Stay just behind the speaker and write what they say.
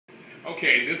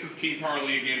Okay, this is Keith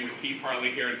Harley again with Keith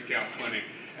Harley Hair and Scalp Clinic.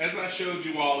 As I showed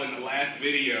you all in the last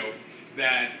video,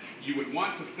 that you would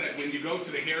want to set, when you go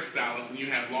to the hairstylist and you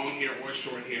have long hair or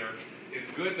short hair, it's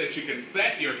good that you can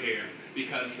set your hair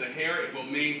because the hair will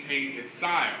maintain its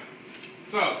style.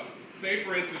 So, say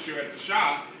for instance you're at the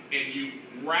shop and you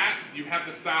have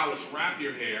the stylist wrap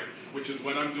your hair, which is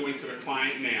what I'm doing to the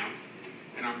client now,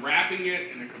 and I'm wrapping it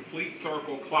in a complete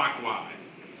circle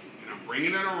clockwise. And I'm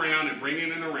bringing it around and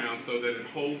bringing it around so that it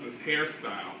holds this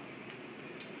hairstyle,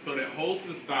 so that it holds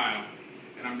the style,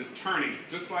 and I'm just turning it,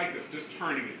 just like this, just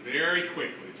turning it very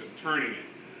quickly, just turning it.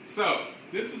 So,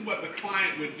 this is what the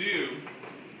client would do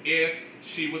if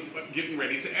she was getting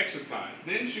ready to exercise.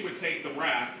 Then she would take the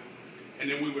wrap, and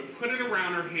then we would put it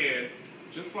around her head,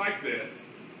 just like this,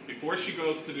 before she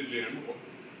goes to the gym,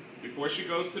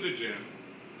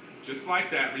 just like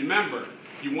that. Remember,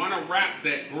 you want to wrap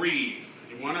that breathes.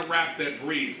 You want to wrap that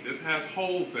breathes. This has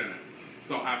holes in it.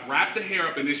 So I've wrapped the hair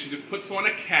up, and then she just puts on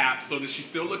a cap so that she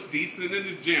still looks decent in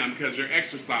the gym because you're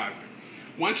exercising.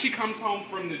 Once she comes home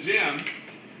from the gym,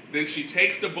 then she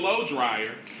takes the blow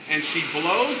dryer and she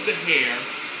blows the hair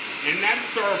in that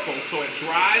circle so it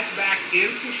dries back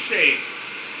into shape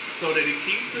so that it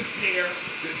keeps its hair,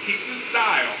 it keeps its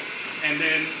style, and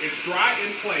then it's dry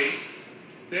in place.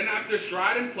 Then after it's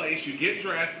dried in place, you get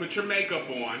dressed, put your makeup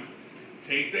on,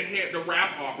 take the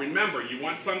wrap off. Remember, you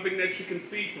want something that you can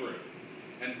see through.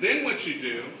 And then what you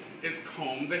do is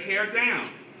comb the hair down.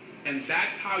 And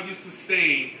that's how you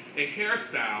sustain a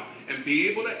hairstyle and be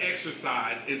able to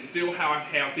exercise and still have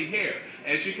healthy hair.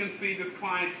 As you can see, this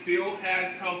client still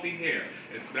has healthy hair.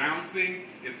 It's bouncing,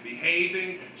 it's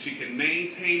behaving, she can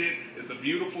maintain it, it's a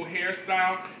beautiful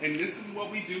hairstyle, and this is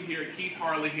what we do here at Keith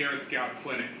Harley Hair and Scalp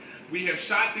Clinic. We have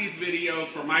shot these videos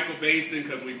for Michael Baisden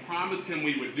because we promised him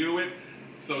we would do it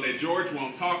so that George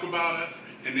won't talk about us,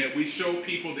 and that we show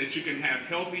people that you can have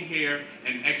healthy hair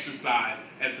and exercise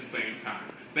at the same time.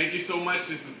 Thank you so much.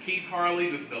 This is Keith Harley.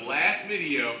 This is the last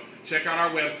video. Check out our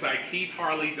website,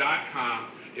 keithharley.com.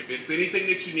 If it's anything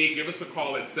that you need, give us a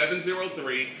call at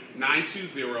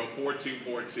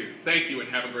 703-920-4242. Thank you and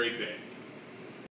have a great day.